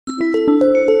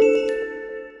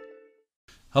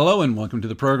Hello and welcome to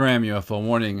the program UFO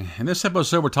Warning. In this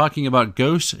episode, we're talking about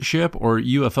ghost ship or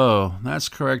UFO. That's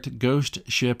correct, ghost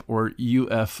ship or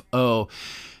UFO.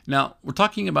 Now, we're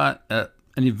talking about an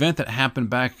event that happened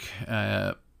back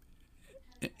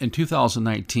in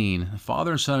 2019. A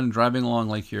father and son driving along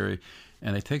Lake Erie,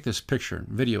 and they take this picture,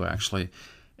 video actually,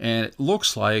 and it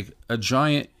looks like a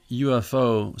giant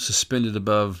UFO suspended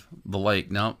above the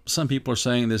lake. Now, some people are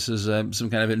saying this is some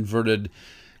kind of inverted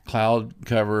cloud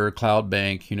cover, cloud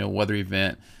bank, weather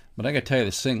event. But I got to tell you,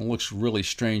 this thing looks really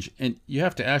strange. And you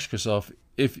have to ask yourself,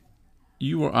 if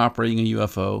you were operating a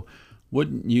UFO,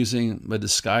 wouldn't using a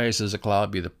disguise as a cloud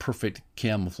be the perfect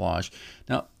camouflage?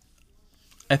 Now,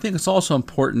 I think it's also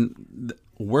important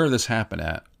where this happened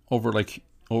at, over the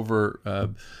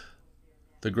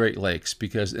Great Lakes,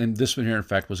 and this one here, in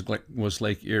fact, was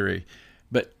Lake Erie.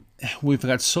 But we've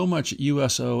got so much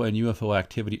USO and UFO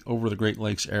activity over the Great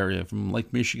Lakes area, from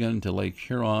Lake Michigan to Lake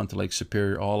Huron to Lake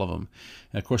Superior, all of them.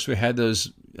 And of course, we had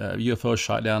those UFOs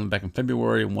shot down back in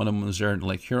February, and one of them was there in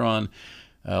Lake Huron.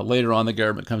 Later on, the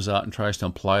government comes out and tries to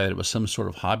imply that it was some sort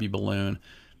of hobby balloon,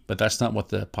 but that's not what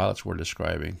the pilots were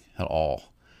describing at all.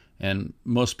 And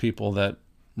most people that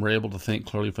were able to think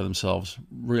clearly for themselves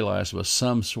realized it was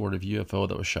some sort of UFO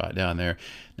that was shot down there.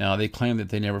 Now, they claim that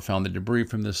they never found the debris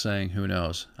from this thing. Who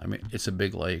knows? I mean, it's a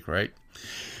big lake, right?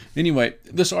 Anyway,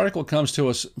 this article comes to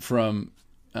us from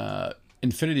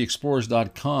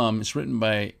infinityexplorers.com. It's written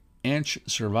by Anch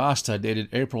Servasta, dated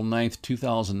April 9th,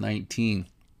 2019.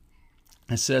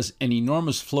 It says, an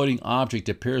enormous floating object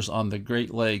appears on the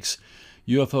Great Lakes,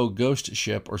 UFO ghost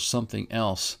ship or something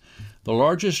else. The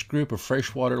largest group of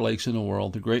freshwater lakes in the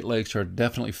world, the Great Lakes are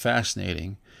definitely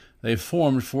fascinating. They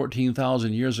formed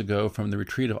 14,000 years ago from the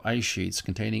retreat of ice sheets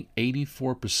containing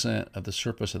 84% of the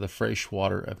surface of the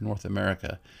freshwater of North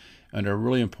America, and are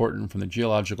really important from the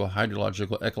geological,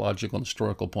 hydrological, ecological, and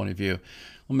historical point of view.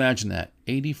 Imagine that,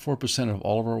 84% of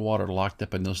all of our water locked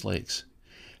up in those lakes.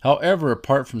 However,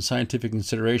 apart from scientific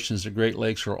considerations, the Great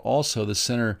Lakes are also the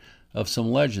center of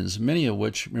some legends, many of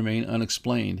which remain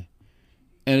unexplained.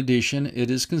 In addition, it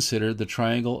is considered the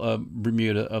Triangle of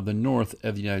Bermuda of the north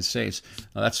of the United States.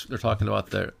 Now, they're talking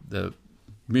about the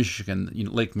Michigan,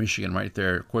 Lake Michigan right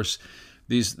there. Of course,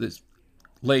 these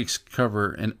lakes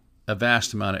cover a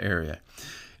vast amount of area.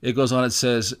 It goes on, it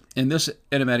says, in this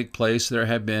enigmatic place, there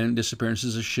have been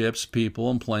disappearances of ships, people,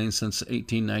 and planes since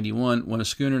 1891, when a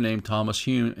schooner named Thomas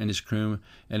Hume and his crew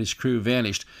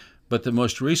vanished. But the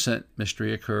most recent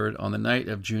mystery occurred on the night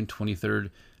of June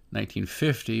 23rd,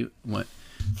 1950, when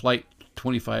Flight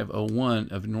 2501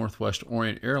 of Northwest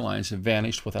Orient Airlines had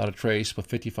vanished without a trace, with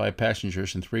 55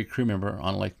 passengers and 3 crew members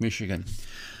on Lake Michigan.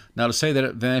 Now, to say that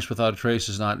it vanished without a trace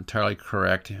is not entirely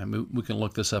correct. I mean, we can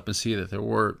look this up and see that there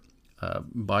were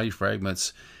body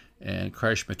fragments and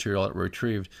crash material that were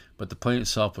retrieved, but the plane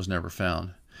itself was never found.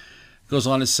 It goes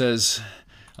on, it says,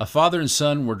 a father and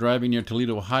son were driving near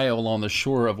Toledo, Ohio, along the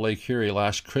shore of Lake Erie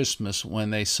last Christmas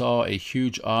when they saw a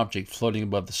huge object floating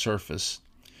above the surface.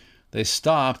 They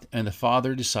stopped, and the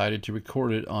father decided to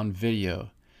record it on video.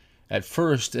 At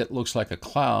first, it looks like a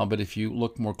cloud, but if you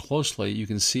look more closely, you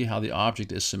can see how the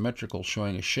object is symmetrical,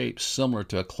 showing a shape similar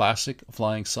to a classic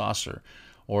flying saucer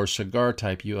or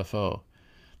cigar-type UFO.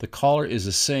 The color is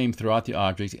the same throughout the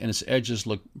object, and its edges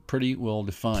look pretty well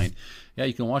defined. Yeah,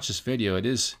 you can watch this video. It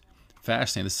is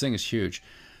fascinating. This thing is huge.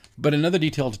 But another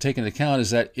detail to take into account is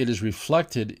that it is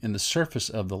reflected in the surface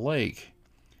of the lake.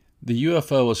 The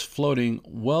UFO is floating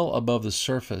well above the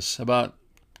surface, about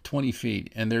 20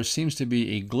 feet, and there seems to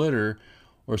be a glitter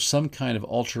or some kind of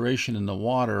alteration in the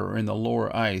water or in the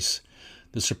lower ice.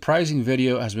 The surprising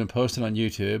video has been posted on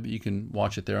YouTube. You can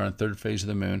watch it there on Third Phase of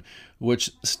the Moon,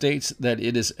 which states that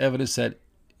it is evidence that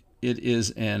it is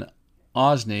an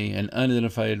OSNI, an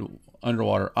unidentified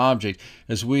underwater object.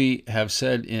 As we have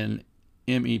said in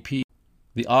MEP,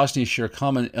 the OSNI share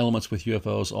common elements with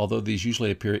UFOs, although these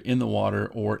usually appear in the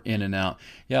water or in and out.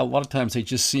 Yeah, a lot of times they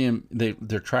just see them,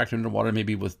 they're tracked underwater,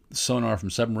 maybe with sonar from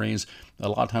submarines. A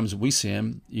lot of times we see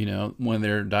them, when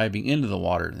they're diving into the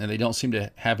water, and they don't seem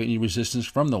to have any resistance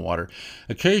from the water.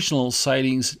 Occasional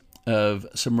sightings of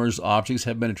submerged objects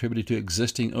have been attributed to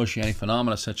existing oceanic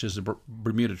phenomena, such as the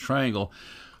Bermuda Triangle,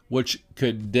 which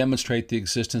could demonstrate the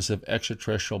existence of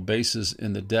extraterrestrial bases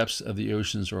in the depths of the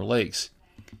oceans or lakes.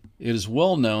 It is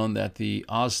well known that the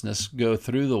OSNIs go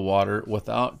through the water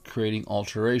without creating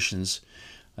alterations.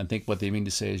 I think what they mean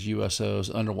to say is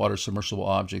USOs, underwater submersible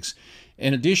objects.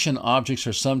 In addition, objects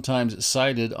are sometimes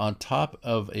sighted on top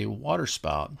of a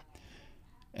waterspout.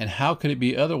 And how could it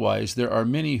be otherwise? There are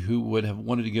many who would have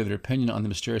wanted to give their opinion on the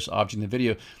mysterious object in the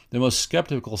video. The most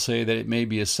skeptical say that it may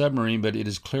be a submarine, but it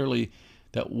is clearly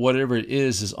that whatever it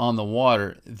is on the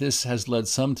water. This has led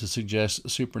some to suggest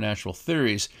supernatural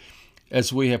theories.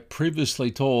 As we have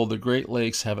previously told, the Great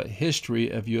Lakes have a history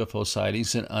of UFO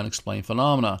sightings and unexplained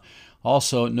phenomena.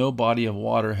 Also, no body of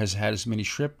water has had as many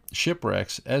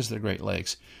shipwrecks as the Great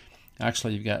Lakes.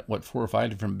 Actually, you've got, 4 or 5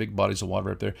 different big bodies of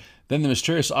water up there. Then the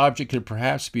mysterious object could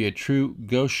perhaps be a true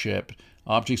ghost ship.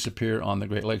 Objects appear on the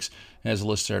Great Lakes, as a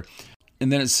list there.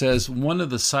 And then it says one of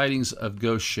the sightings of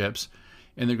ghost ships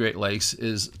in the Great Lakes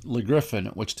is Le Griffin,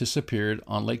 which disappeared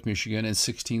on Lake Michigan in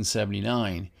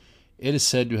 1679. It is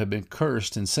said to have been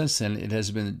cursed, and since then it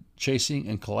has been chasing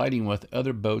and colliding with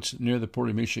other boats near the port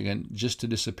of Michigan just to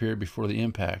disappear before the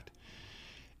impact.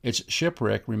 Its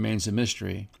shipwreck remains a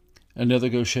mystery. Another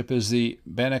ghost ship is the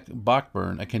Bannock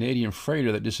Bachburn, a Canadian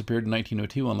freighter that disappeared in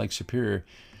 1902 on Lake Superior.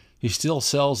 He still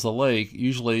sails the lake,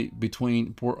 usually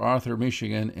between Port Arthur,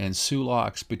 Michigan, and Sioux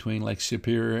Locks between Lake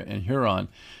Superior and Huron.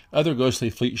 Other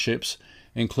ghostly fleet ships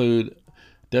include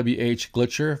W.H.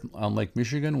 Glitcher on Lake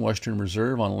Michigan, Western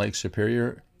Reserve on Lake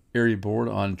Superior, Erie Board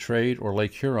on Trade or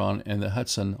Lake Huron, and the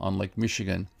Hudson on Lake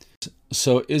Michigan.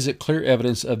 So is it clear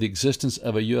evidence of the existence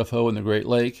of a UFO in the Great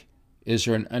Lake? Is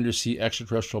there an undersea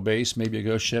extraterrestrial base, maybe a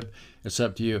ghost ship? It's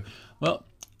up to you. Well,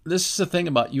 this is the thing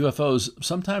about UFOs.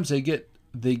 Sometimes they get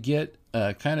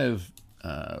kind of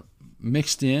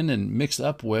mixed in and mixed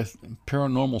up with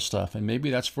paranormal stuff, and maybe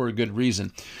that's for a good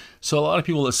reason. So a lot of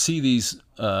people that see these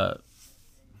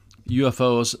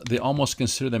UFOs, they almost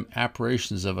consider them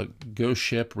apparitions of a ghost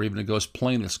ship or even a ghost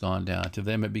plane that's gone down. To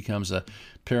them, it becomes a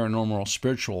paranormal,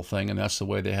 spiritual thing, and that's the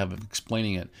way they have of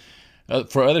explaining it.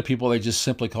 For other people, they just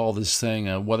simply call this thing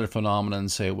a weather phenomenon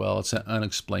and say, well, it's an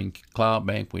unexplained cloud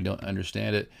bank. We don't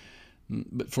understand it.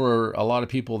 But for a lot of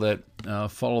people that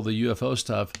follow the UFO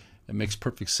stuff, it makes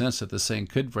perfect sense that this thing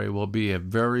could very well be a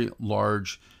very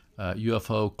large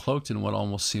UFO cloaked in what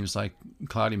almost seems like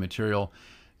cloudy material,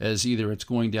 as either it's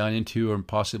going down into or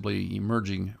possibly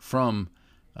emerging from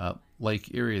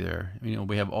Lake Erie there. You know,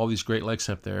 we have all these Great Lakes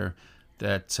up there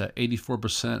that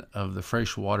 84% of the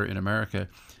fresh water in America.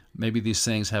 Maybe these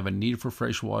things have a need for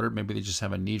fresh water. Maybe they just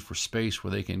have a need for space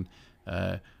where they can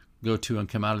go to and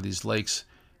come out of these lakes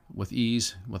with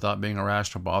ease without being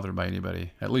harassed or bothered by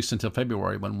anybody, at least until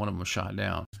February when one of them was shot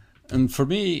down. And for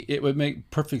me, it would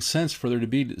make perfect sense for there to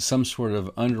be some sort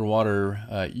of underwater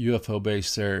UFO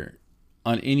base there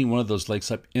on any one of those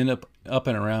lakes up and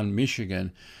around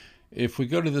Michigan. If we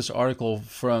go to this article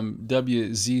from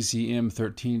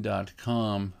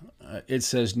WZZM13.com, it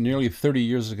says nearly 30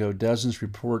 years ago, dozens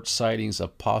report sightings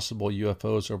of possible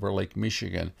UFOs over Lake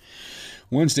Michigan.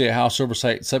 Wednesday, a House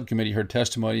Oversight Subcommittee heard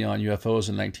testimony on UFOs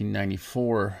in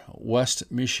 1994. West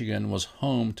Michigan was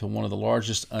home to one of the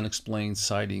largest unexplained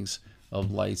sightings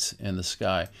of lights in the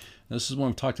sky. This is one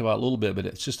we've talked about a little bit, but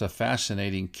it's just a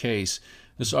fascinating case.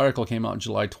 This article came out on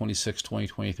July 26,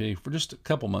 2023, for just a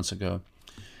couple months ago.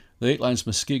 The 8 lines,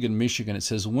 Muskegon, Michigan. It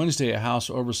says, Wednesday, a House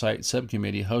Oversight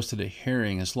Subcommittee hosted a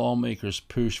hearing as lawmakers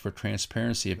pushed for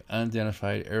transparency of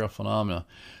unidentified aerial phenomena,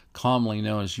 commonly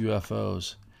known as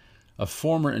UFOs. A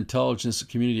former intelligence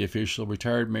community official,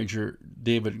 retired Major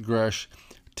David Grush,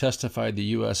 testified the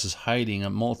U.S. is hiding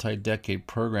a multi-decade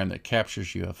program that captures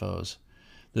UFOs.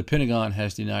 The Pentagon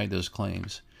has denied those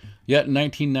claims. Yet in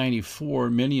 1994,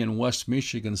 many in West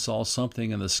Michigan saw something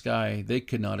in the sky they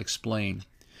could not explain.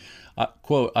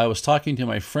 Quote, I was talking to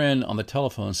my friend on the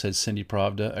telephone, said Cindy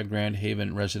Pravda, a Grand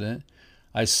Haven resident.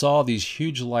 I saw these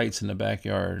huge lights in the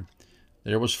backyard.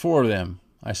 There was 4 of them.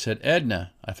 I said,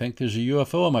 Edna, I think there's a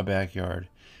UFO in my backyard.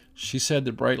 She said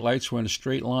the bright lights were in a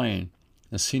straight line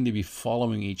and seemed to be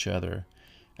following each other.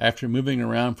 After moving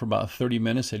around for about 30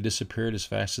 minutes, they disappeared as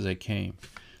fast as they came.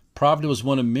 Pravda was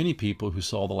one of many people who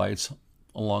saw the lights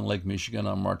along Lake Michigan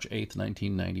on March 8,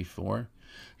 1994.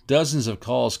 Dozens of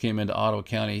calls came into Ottawa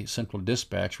County Central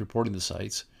Dispatch reporting the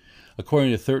sights.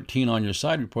 According to 13 On Your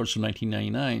Side reports from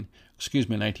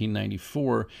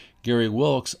 1994, Gary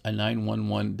Wilkes, a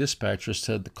 911 dispatcher,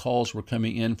 said the calls were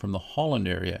coming in from the Holland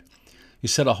area. He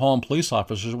said a Holland police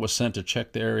officer was sent to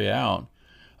check the area out.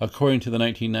 According to the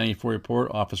 1994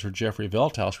 report, Officer Jeffrey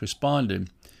Velthouse responded.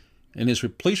 In his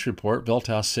police report,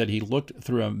 Velthouse said he looked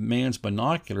through a man's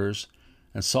binoculars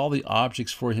and saw the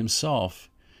objects for himself.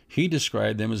 He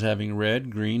described them as having red,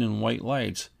 green, and white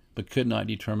lights, but could not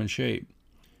determine shape.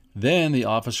 Then the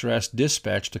officer asked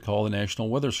dispatch to call the National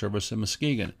Weather Service in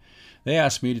Muskegon. They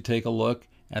asked me to take a look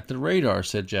at the radar,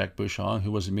 said Jack Bushong,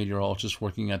 who was a meteorologist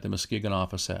working at the Muskegon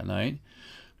office that night.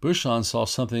 Bushong saw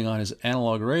something on his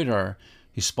analog radar.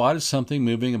 He spotted something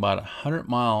moving about 100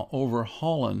 miles over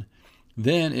Holland.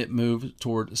 Then it moved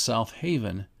toward South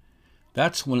Haven.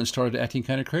 That's when it started acting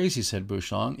kind of crazy, said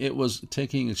Bushong. It was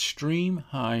taking extreme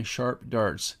high, sharp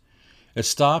darts. It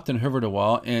stopped and hovered a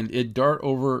while, and it'd dart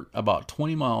over about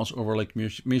 20 miles over Lake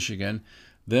Michigan.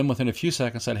 Then within a few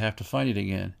seconds, I'd have to find it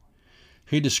again.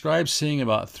 He described seeing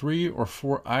about 3 or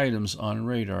 4 items on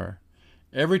radar.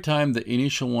 Every time the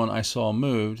initial one I saw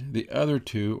moved, the other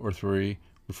 2 or 3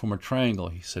 would form a triangle,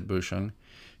 he said Bushong.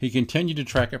 He continued to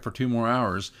track it for 2 more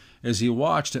hours as he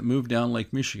watched it move down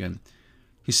Lake Michigan.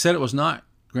 He said it was not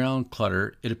ground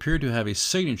clutter. It appeared to have a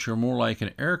signature more like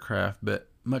an aircraft, but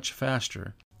much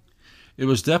faster. It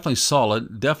was definitely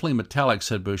solid, definitely metallic,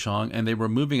 said Bushong, and they were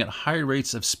moving at high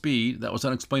rates of speed that was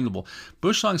unexplainable.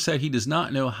 Bushong said he does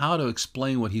not know how to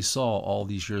explain what he saw all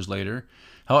these years later.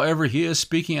 However, he is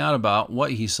speaking out about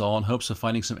what he saw in hopes of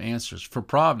finding some answers. For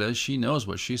Pravda, she knows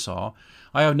what she saw.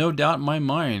 I have no doubt in my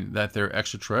mind that they're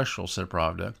extraterrestrial, said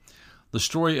Pravda. The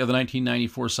story of the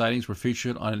 1994 sightings were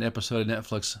featured on an episode of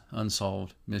Netflix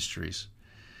Unsolved Mysteries.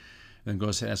 Then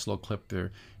goes ahead and a little clip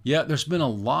there. Yeah, there's been a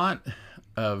lot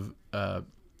of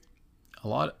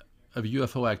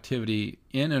UFO activity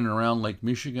in and around Lake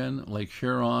Michigan, Lake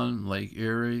Huron, Lake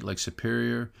Erie, Lake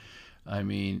Superior. I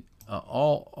mean,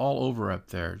 all over up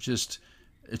there. It's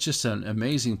just an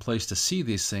amazing place to see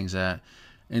these things at.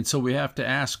 And so we have to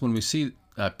ask, when we see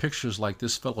pictures like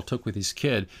this fellow took with his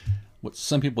kid, what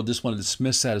some people just want to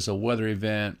dismiss that as a weather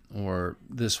event, or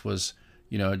this was,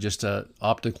 just a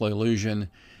optical illusion.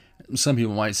 Some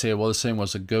people might say, well, this thing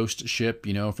was a ghost ship,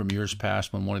 from years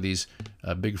past, when one of these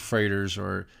big freighters,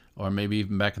 or maybe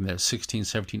even back in the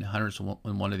 1700s,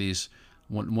 when one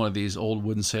of these old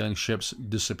wooden sailing ships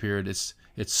disappeared. It's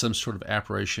some sort of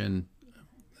apparition,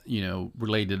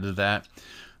 related to that.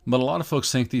 But a lot of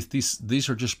folks think these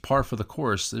are just par for the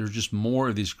course. There's just more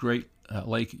of these great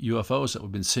lake UFOs that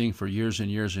we've been seeing for years and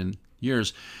years and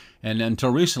years, and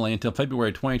until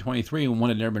February 2023, when one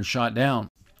had never been shot down.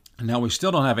 And now we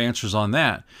still don't have answers on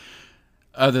that,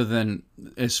 other than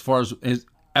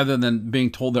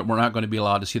being told that we're not going to be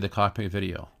allowed to see the cockpit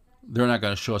video. They're not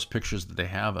going to show us pictures that they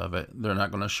have of it. They're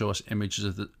not going to show us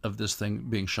images of this thing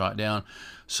being shot down.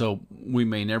 So we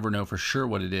may never know for sure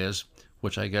what it is,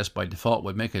 which I guess by default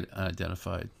would make it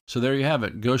unidentified. So there you have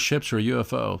it. Ghost ships or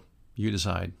UFO, you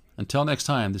decide. Until next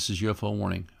time, this is UFO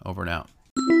Warning, over and out.